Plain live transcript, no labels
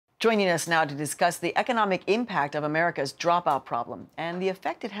Joining us now to discuss the economic impact of America's dropout problem and the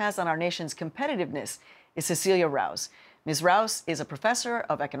effect it has on our nation's competitiveness is Cecilia Rouse. Ms. Rouse is a professor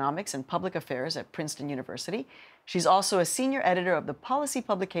of economics and public affairs at Princeton University. She's also a senior editor of the policy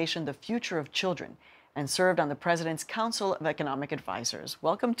publication The Future of Children and served on the President's Council of Economic Advisors.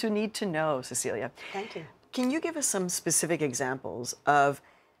 Welcome to Need to Know, Cecilia. Thank you. Can you give us some specific examples of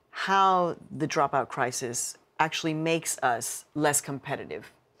how the dropout crisis actually makes us less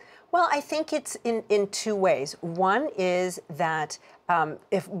competitive? Well, I think it's in two ways. One is that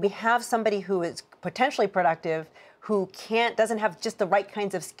if we have somebody who is potentially productive, who doesn't have just the right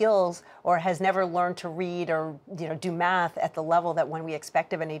kinds of skills or has never learned to read or do math at the level that when we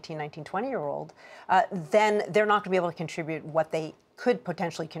expect of an 18, 19, 20-year-old, then they're not going to be able to contribute what they could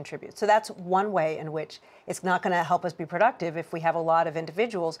potentially contribute. So that's one way in which it's not going to help us be productive if we have a lot of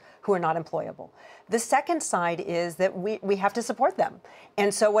individuals who are not employable. The second side is that we have to support them.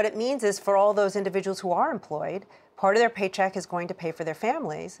 And so what it means is for all those individuals who are employed, part of their paycheck is going to pay for their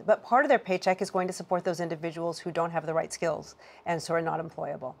families, but part of their paycheck is going to support those individuals who don't have the right skills and so are not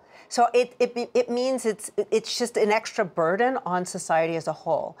employable. So it means it's just an extra burden on society as a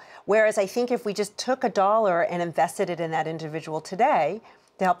whole. Whereas I think if we just took $1 and invested it in that individual today,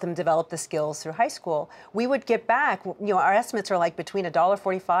 to help them develop the skills through high school, we would get back, our estimates are like between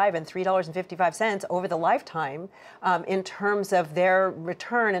 $1.45 and $3.55 over the lifetime in terms of their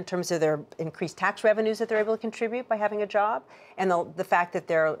return, in terms of their increased tax revenues that they're able to contribute by having a job, and the fact that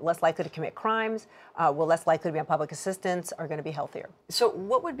they're less likely to commit crimes, will less likely to be on public assistance, are going to be healthier. So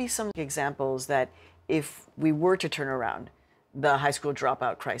what would be some examples that if we were to turn around the high school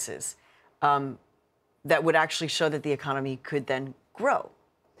dropout crisis, that would actually show that the economy could then grow?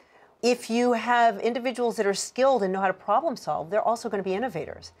 If you have individuals that are skilled and know how to problem solve, they're also going to be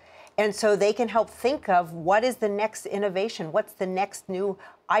innovators. And so they can help think of what is the next innovation, what's the next new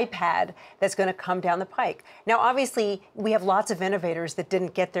iPad that's going to come down the pike. Now, obviously, we have lots of innovators that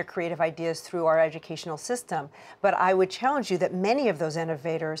didn't get their creative ideas through our educational system, but I would challenge you that many of those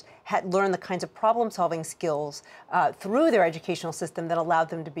innovators had learned the kinds of problem-solving skills through their educational system that allowed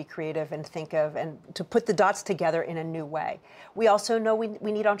them to be creative and think of and to put the dots together in a new way. We also know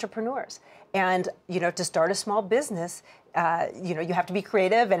we need entrepreneurs. And, to start a small business, you have to be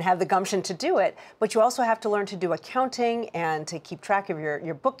creative and have the gumption to do it, but you also have to learn to do accounting and to keep track of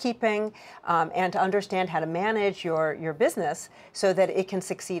your bookkeeping and to understand how to manage your business so that it can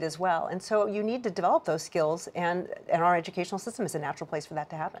succeed as well. And so you need to develop those skills, and our educational system is a natural place for that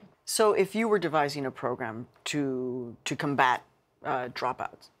to happen. So if you were devising a program to combat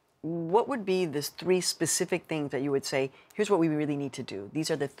dropouts, what would be the three specific things that you would say, here's what we really need to do? These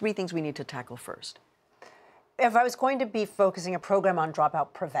are the three things we need to tackle first. If I was going to be focusing a program on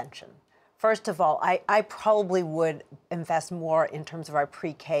dropout prevention, first of all, I probably would invest more in terms of our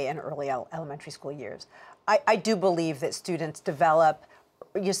pre-K and early elementary school years. I do believe that students develop,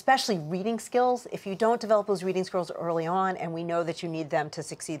 especially reading skills. If you don't develop those reading skills early on, and we know that you need them to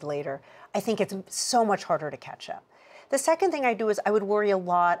succeed later, I think it's so much harder to catch up. The second thing I do is I would worry a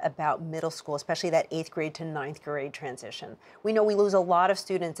lot about middle school, especially that 8th grade to 9th grade transition. We know we lose a lot of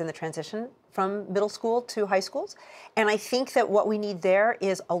students in the transition from middle school to high schools. And I think that what we need there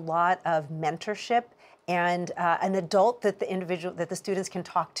is a lot of mentorship and an adult that the students can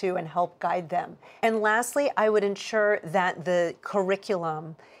talk to and help guide them. And lastly, I would ensure that the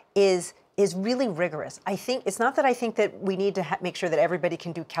curriculum is really rigorous. I think it's not that I think that we need to make sure that everybody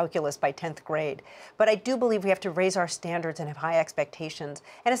can do calculus by 10th grade, but I do believe we have to raise our standards and have high expectations.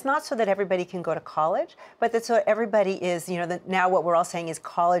 And it's not so that everybody can go to college, but that so everybody is, now what we're all saying is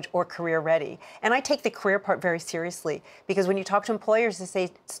college or career ready. And I take the career part very seriously, because when you talk to employers, they say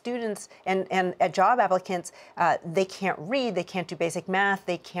students and job applicants, they can't read, they can't do basic math,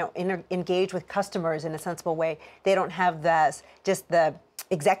 they can't engage with customers in a sensible way. They don't have just the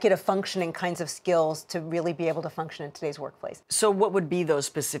executive functioning kinds of skills to really be able to function in today's workplace. So what would be those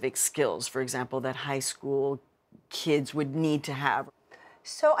specific skills, for example, that high school kids would need to have?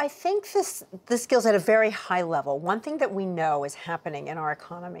 So I think the skills at a very high level, one thing that we know is happening in our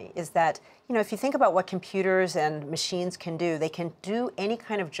economy is that, if you think about what computers and machines can do, they can do any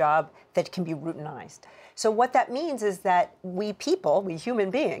kind of job that can be routinized. So what that means is that we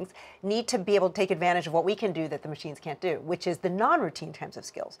human beings, need to be able to take advantage of what we can do that the machines can't do, which is the non-routine types of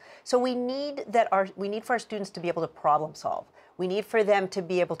skills. So we need for our students to be able to problem solve. We need for them to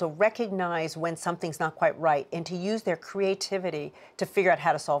be able to recognize when something's not quite right and to use their creativity to figure out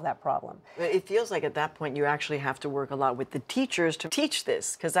how to solve that problem. It feels like at that point you actually have to work a lot with the teachers to teach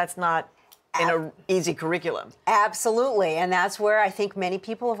this, because that's not in an easy curriculum. Absolutely, and that's where I think many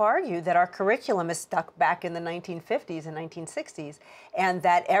people have argued that our curriculum is stuck back in the 1950s and 1960s, and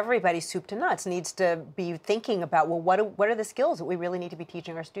that everybody, soup to nuts, needs to be thinking about, well, what are the skills that we really need to be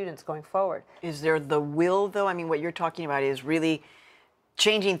teaching our students going forward? Is there the will, though? I mean, what you're talking about is really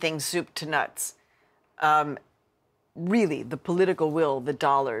changing things soup to nuts. Really, the political will, the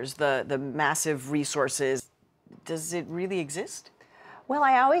dollars, the massive resources, does it really exist? Well,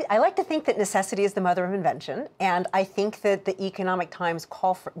 I like to think that necessity is the mother of invention, and I think that the economic times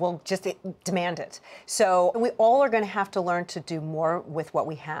demand it. So we all are going to have to learn to do more with what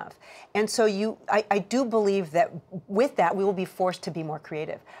we have. And so I do believe that with that, we will be forced to be more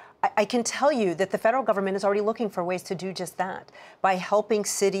creative. I can tell you that the federal government is already looking for ways to do just that by helping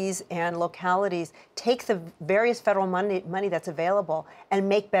cities and localities take the various federal money that's available and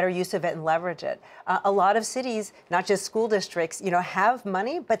make better use of it and leverage it. A lot of cities, not just school districts, have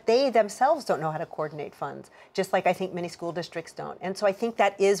money, but they themselves don't know how to coordinate funds, just like I think many school districts don't. And so I think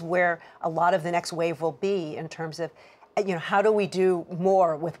that is where a lot of the next wave will be in terms of, how do we do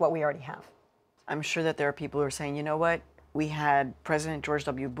more with what we already have? I'm sure that there are people who are saying, you know what? We had President George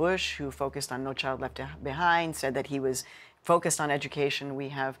W. Bush, who focused on No Child Left Behind, said that he was focused on education. We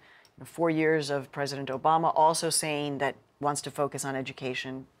have 4 years of President Obama also saying that wants to focus on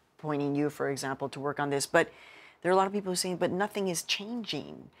education, pointing you, for example, to work on this. But there are a lot of people who are saying, but nothing is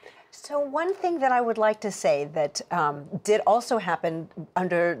changing. So one thing that I would like to say that did also happen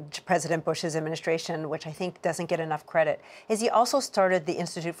under President Bush's administration, which I think doesn't get enough credit, is he also started the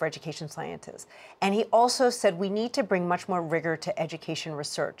Institute for Education Sciences. And he also said we need to bring much more rigor to education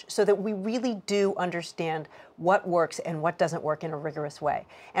research so that we really do understand what works and what doesn't work in a rigorous way.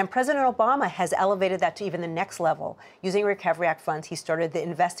 And President Obama has elevated that to even the next level. Using Recovery Act funds, he started the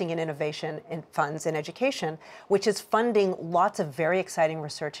Investing in Innovation in Funds in Education, which is funding lots of very exciting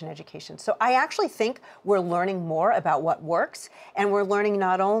research in education. So I actually think we're learning more about what works, and we're learning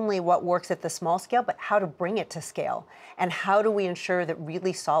not only what works at the small scale, but how to bring it to scale. And how do we ensure that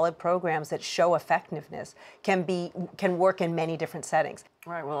really solid programs that show effectiveness can work in many different settings?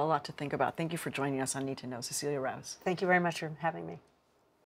 All right, well, a lot to think about. Thank you for joining us on Need to Know, Cecilia Rouse. Thank you very much for having me.